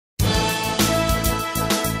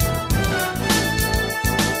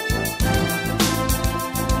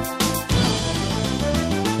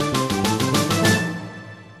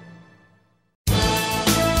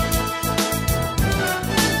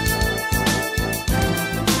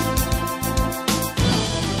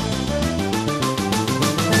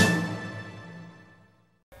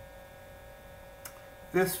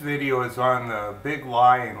This video is on the big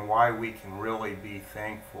lie and why we can really be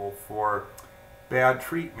thankful for bad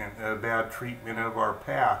treatment of our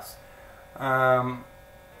past. Of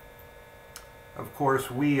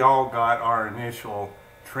course, we all got our initial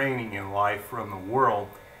training in life from the world,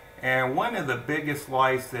 and one of the biggest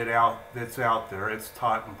lies that's out there, it's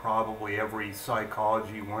taught in probably every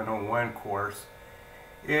Psychology 101 course,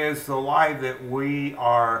 is the lie that we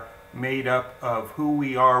are made up of who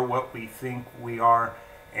we are, what we think we are,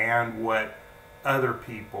 and what other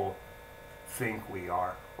people think we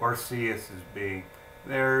are or see us as being.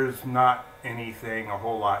 There's not anything a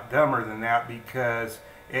whole lot dumber than that, because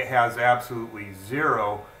it has absolutely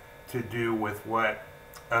zero to do with what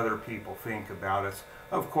other people think about us.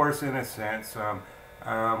 Of course, in a sense,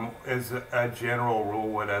 as a general rule,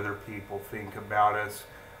 what other people think about us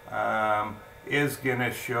is going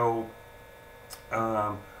to show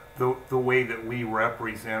the way that we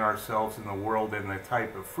represent ourselves in the world and the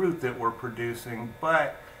type of fruit that we're producing.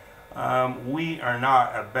 But we are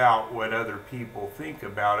not about what other people think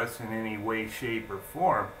about us in any way, shape, or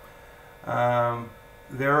form.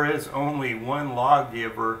 There is only one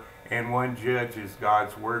lawgiver and one judge, as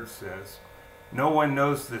God's word says. No one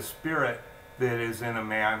knows the spirit that is in a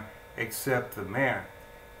man except the man.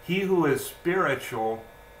 He who is spiritual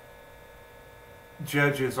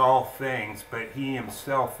judges all things, but he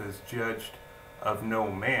himself is judged of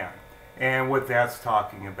no man. And what that's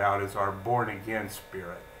talking about is our born-again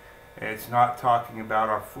spirit. It's not talking about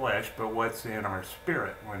our flesh, but what's in our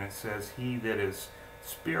spirit when it says he that is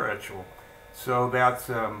spiritual. So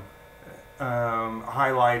that's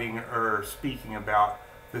highlighting or speaking about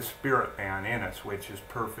the spirit man in us, which is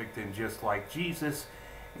perfect and just like Jesus,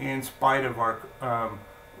 in spite of our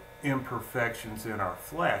imperfections in our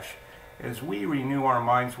flesh. As we renew our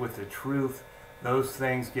minds with the truth, those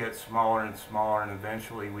things get smaller and smaller, and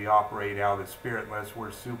eventually we operate out of the spirit unless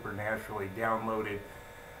we're supernaturally downloaded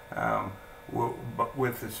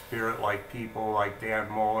with the spirit, like people like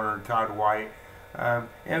Dan Moeller and Todd White.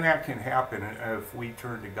 And that can happen if we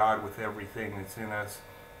turn to God with everything that's in us,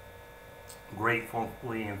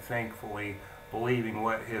 gratefully and thankfully believing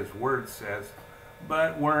what His Word says.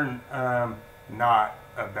 But we're not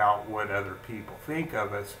about what other people think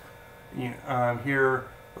of us. Here,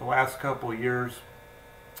 the last couple of years,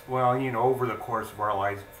 well, over the course of our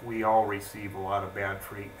lives, we all receive a lot of bad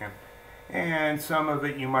treatment. And some of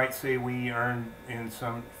it, you might say, we earned in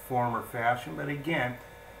some form or fashion. But again,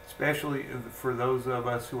 especially for those of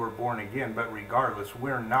us who are born again, but regardless,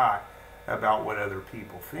 we're not about what other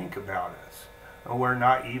people think about us. We're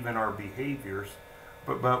not even our behaviors,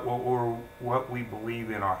 but what we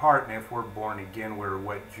believe in our heart. And if we're born again, we're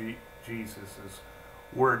what Jesus'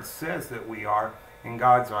 Word says that we are. In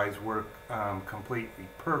God's eyes, we're completely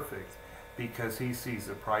perfect, because He sees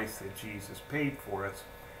the price that Jesus paid for us.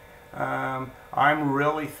 I'm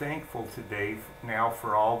really thankful today now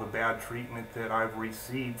for all the bad treatment that I've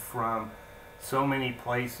received from so many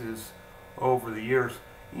places over the years.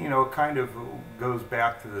 It kind of goes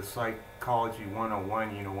back to the Psychology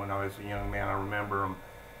 101. When I was a young man, I remember them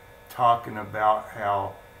talking about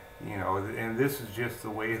how, and this is just the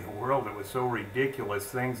way of the world. It was so ridiculous.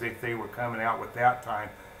 Things that they were coming out with that time,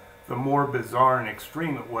 the more bizarre and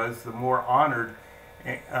extreme it was, the more honored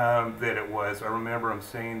that it was. I remember them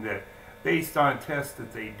saying that based on tests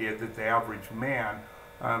that they did, that the average man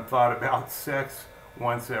thought about sex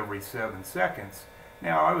once every 7 seconds.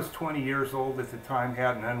 Now, I was 20 years old at the time,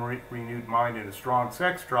 had an unrenewed mind and a strong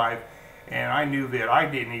sex drive, and I knew that I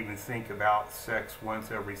didn't even think about sex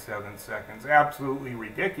once every 7 seconds. Absolutely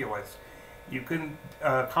ridiculous. You couldn't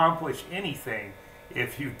accomplish anything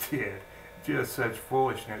if you did. Just such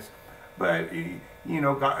foolishness. But,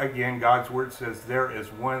 God, again, God's Word says there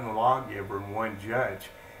is one lawgiver and one judge.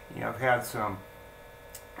 I've had some,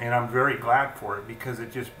 and I'm very glad for it, because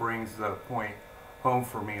it just brings the point home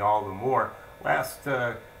for me all the more. Last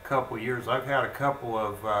couple of years, I've had a couple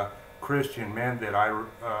of Christian men that I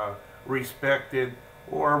respected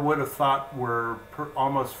or would have thought were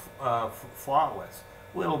almost flawless.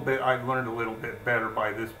 I'd learned a little bit better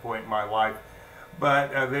by this point in my life,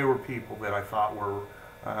 but they were people that I thought were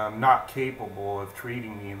not capable of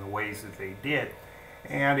treating me in the ways that they did.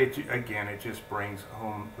 And it just brings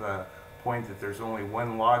home the point that there's only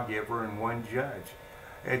one lawgiver and one judge.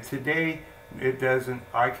 And today,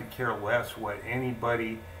 I could care less what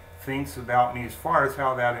anybody thinks about me as far as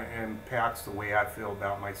how that impacts the way I feel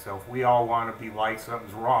about myself. We all want to be liked.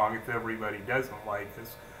 Something's wrong if everybody doesn't like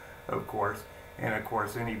us, of course. And of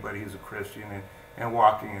course, anybody who's a Christian and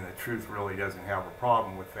walking in the truth really doesn't have a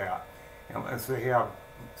problem with that, unless they have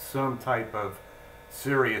some type of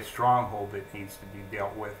serious stronghold that needs to be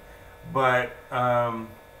dealt with. But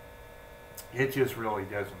it just really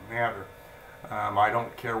doesn't matter. I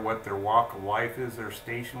don't care what their walk of life is, their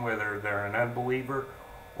station, whether they're an unbeliever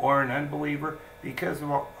or an unbeliever, because of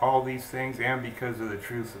all these things and because of the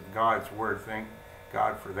truth of God's Word. Thank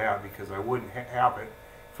God for that, because I wouldn't have it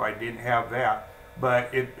if I didn't have that.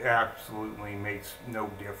 But it absolutely makes no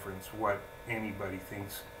difference what anybody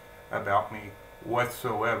thinks about me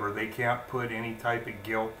whatsoever. They can't put any type of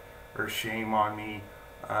guilt or shame on me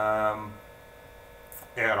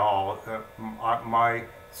at all. My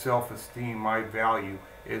self-esteem, my value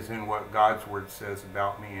is in what God's Word says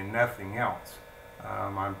about me and nothing else.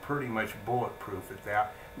 I'm pretty much bulletproof at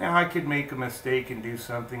that. Now, I could make a mistake and do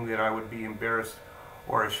something that I would be embarrassed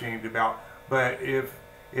or ashamed about, but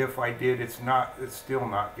if I did, it's still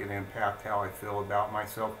not going to impact how I feel about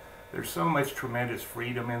myself. There's so much tremendous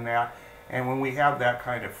freedom in that, and when we have that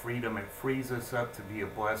kind of freedom, it frees us up to be a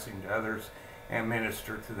blessing to others and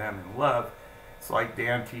minister to them in love. It's like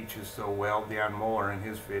Dan teaches so well, Dan Muller, in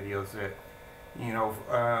his videos, that, you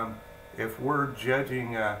know, if we're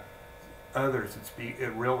judging others,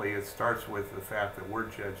 it starts with the fact that we're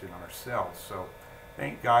judging ourselves. So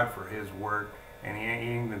thank God for His Word, and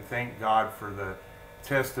even thank God for the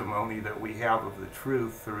testimony that we have of the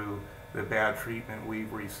truth through the bad treatment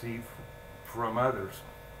we've received from others.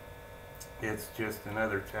 It's just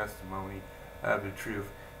another testimony of the truth.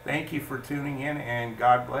 Thank you for tuning in, and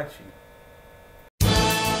God bless you.